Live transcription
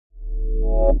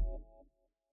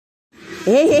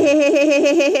Hi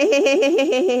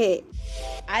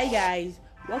guys,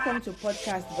 welcome to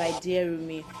podcast by Dear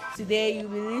Rumi. Today you'll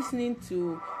be listening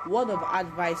to Word of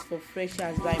Advice for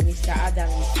Freshers by Mr. Adam,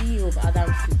 the CEO of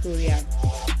Adams Tutorial.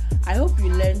 I hope you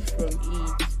learn from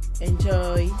it.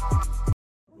 Enjoy.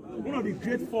 One of the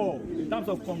great four in terms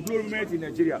of conglomerate in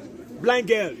Nigeria, blind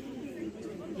girl.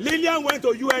 Lillian went to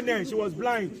UNN, she was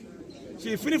blind.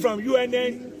 She finished from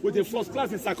UNN with a first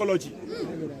class in psychology.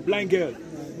 Blind girl.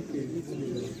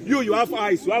 You have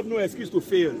eyes, you have no excuse to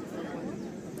fail.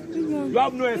 You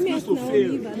have no excuse to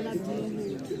fail.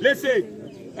 Let's say,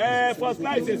 first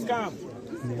class is a scam.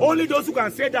 Only those who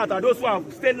can say that are those who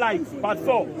have stayed life, part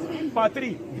 4, part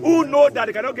 3, who know that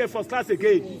they cannot get first class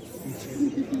again.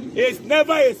 It's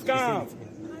never a scam.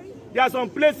 There are some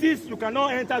places you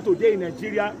cannot enter today in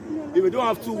Nigeria if you don't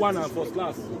have 2-1 and first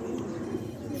class.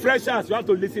 Freshers, you have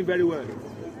to listen very well.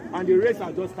 And the race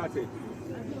has just started.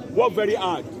 Work very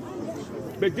hard.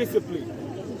 Be disciplined.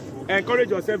 Encourage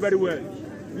yourself very well.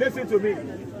 Listen to me.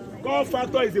 God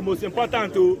factor is the most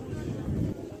important too.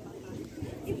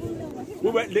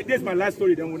 This is my last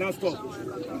story, then we'll now stop.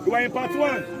 We were in part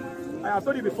 1. I have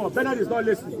told you before. Bernard is not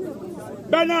listening.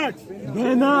 Bernard! You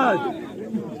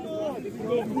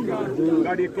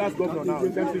are the class governor now.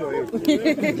 Same to your age.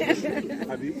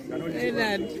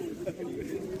 Bernard.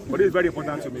 But this is very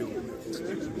important to me.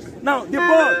 Now, the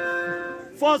board,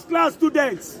 first class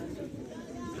students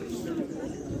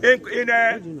in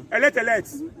elect,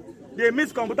 they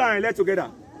mix computer and elect together.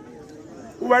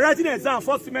 We were writing an exam,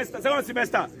 first semester, second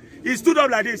semester. He stood up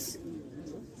like this.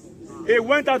 He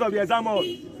went out of the exam hall.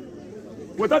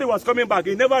 We thought he was coming back.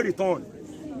 He never returned.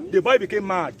 The boy became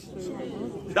mad.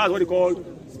 That's what they call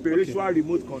spiritual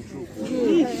remote control.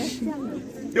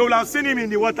 They will have seen him in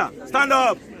the water. Stand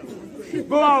up.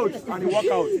 Go out and walk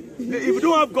out. If you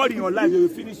don't have God in your life, they will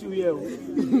finish you here.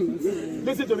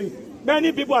 Listen to me.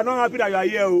 Many people are not happy that you are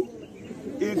here,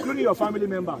 including your family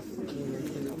members.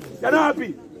 They are not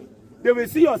happy. They will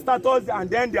see your status and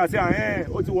then they are saying,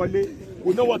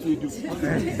 we know what we do.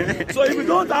 So if you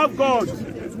don't have God,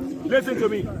 listen to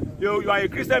me. You are a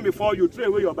Christian before you throw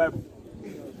away your Bible.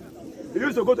 You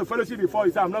used to go to fellowship before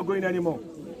you say, I'm not going anymore.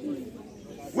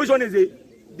 Which one is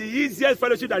it? The easiest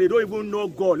fellowship that they don't even know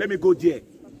God. Let me go there.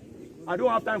 I don't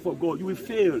have time for God. You will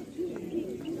fail.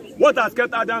 What has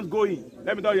kept Adams going?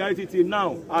 Let me tell you reality till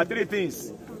now are 3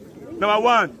 things. Number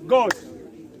 1, God.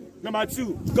 Number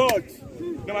 2, God.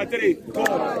 Number 3,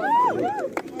 God.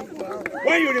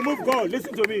 When you remove God,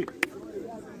 listen to me.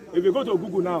 If you go to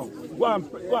Google now, go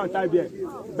and type there.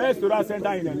 Best Torah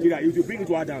center in Nigeria. You should bring it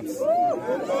to Adams. No,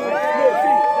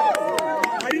 see,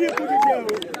 I didn't put it there.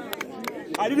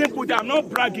 I didn't put it. I'm not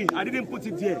bragging. I didn't put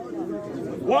it there.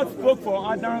 What spoke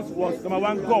for Adams was number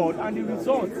 1, God, and the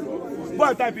result. Go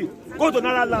and type it. Go to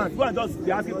another land. Go and just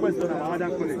be asking questions about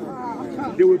Adams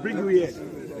College. They will bring you here.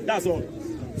 That's all.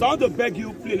 So I want to beg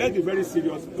you, please, let's be very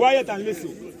serious. Quiet and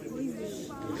listen.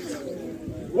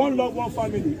 One love, one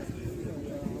family.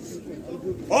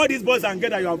 All these boys and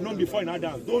girls that you have known before in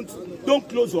Adams, don't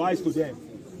close your eyes to them.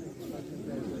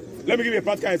 Let me give you a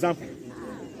practical example.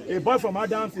 A boy from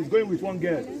Adams is going with one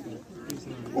girl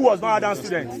who was not Adams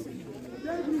student.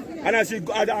 And as he's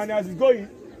going,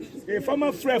 a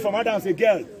former friend from Adams, a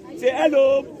girl, say,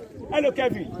 hello,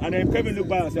 Kevin. And then Kevin looked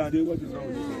back and said, what is wrong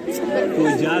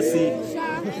with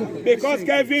you? Because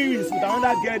Kevin is with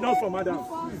another girl, not from Adams.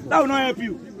 That will not help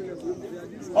you.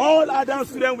 All Adams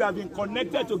students, we have been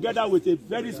connected together with a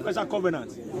very special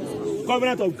covenant.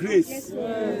 Covenant of grace.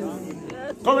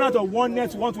 Covenant of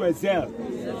oneness, want to excel.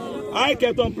 I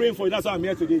kept on praying for you. That's why I'm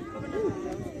here today.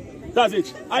 That's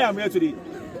it. I am here today.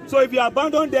 So if you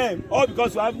abandon them, all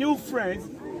because you have new friends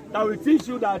that will teach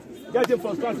you that getting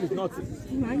first class is nothing.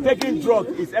 Taking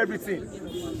drugs is everything.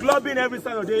 Clubbing every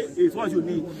Saturday is what you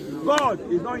need. God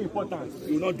is not important.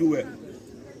 You will not do well.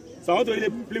 So I want to really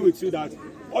play with you that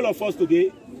all of us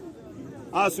today,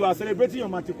 as you are celebrating your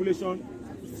matriculation,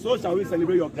 so shall we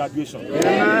celebrate your graduation.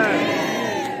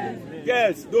 Amen.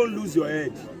 Yes, don't lose your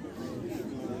head.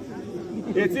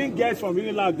 18 girls from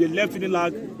Unilag, they left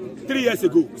Unilag 3 years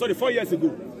ago. Sorry, 4 years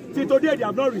ago. Till today, they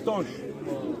have not returned.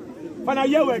 Final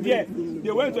year were there.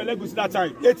 They went to Lagos that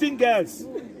time. 18 girls.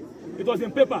 It was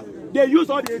in paper. They used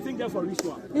all the 18 girls for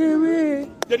ritual. They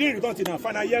didn't return till now.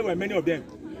 Final year were many of them.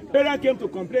 Parents came to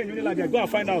complain. Unilag, they go and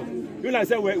find out. Unilag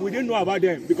said, well, we didn't know about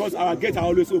them because our gates are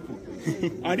always open.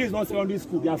 And this is not secondary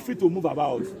school. They are free to move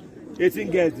about. 18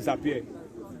 girls disappeared.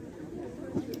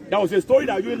 That was a story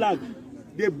that Unilag,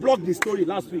 they blocked the story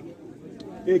last week.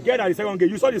 A girl at the second gate.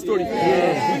 You saw the story?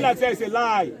 Unilag said it's a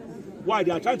lie. Why?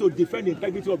 They are trying to defend the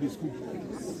integrity of the school.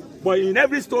 But in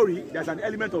every story, there's an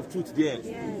element of truth there.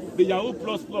 The Yahoo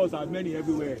plus are many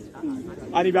everywhere.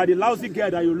 And if you are the lousy girl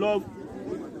that you love,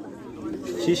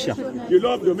 Shisha. you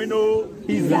love Domino,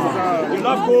 you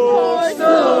love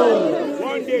Gold,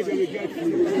 one day they will get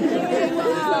you.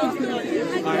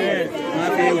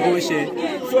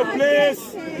 So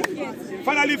please,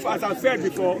 finally, as I said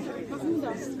before,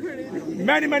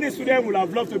 many students would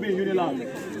have loved to be in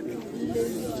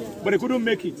Unilag, but they couldn't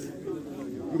make it.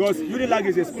 Because Unilag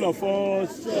is a school of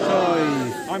force.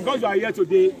 And because you are here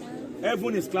today,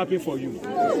 everyone is clapping for you.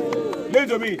 Listen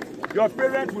to me, your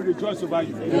parents will rejoice over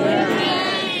you.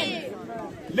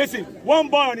 Listen, one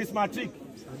boy on his matric,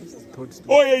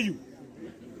 OAU,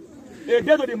 a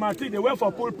day to the matric, they went for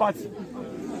a pool party.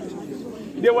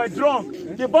 They were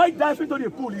drunk. The boy dived into the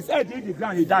pool, his head hit the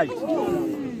ground, he died. The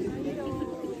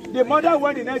mother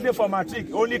went the next day for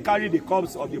matric, only carried the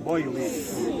corpse of the boy away.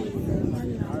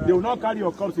 They will not carry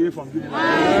your corpse away from you.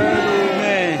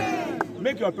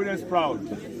 Make your parents proud.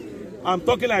 I'm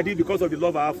talking like this because of the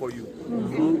love I have for you.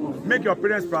 Make your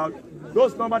parents proud.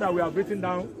 Those numbers that we have written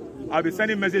down, I'll be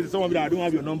sending messages to someone that I don't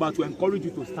have your number to encourage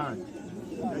you to stand.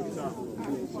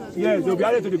 Yes, they'll be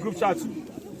added to the group chat too.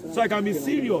 So I can be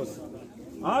serious.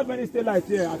 I have many state lights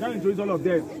here. I can't introduce all of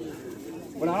them.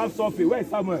 But I have Sophie. Where is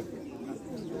Samuel?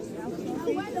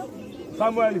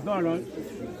 Samuel is not around.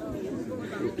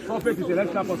 Sophie is a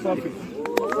let's clap for Sophie.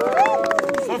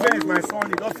 Sophie is my son.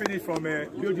 He just finished from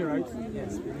building, right?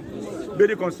 Yes.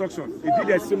 Building construction. He did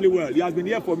extremely well. He has been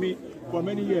here for me for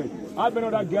many years. I have many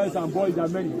other girls and boys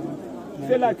that many.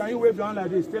 Stay light. Can you wave your hand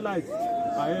like this? Stay light.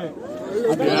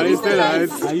 Are you still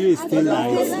light? Are you still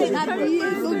light?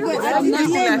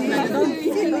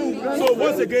 So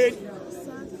once again,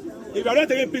 if you are not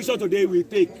taking pictures today, we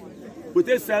take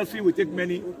selfie, we take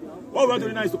many. What we want to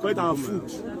do now is to collect our food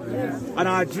and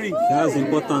our drink. That's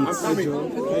important.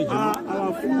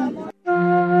 Our food.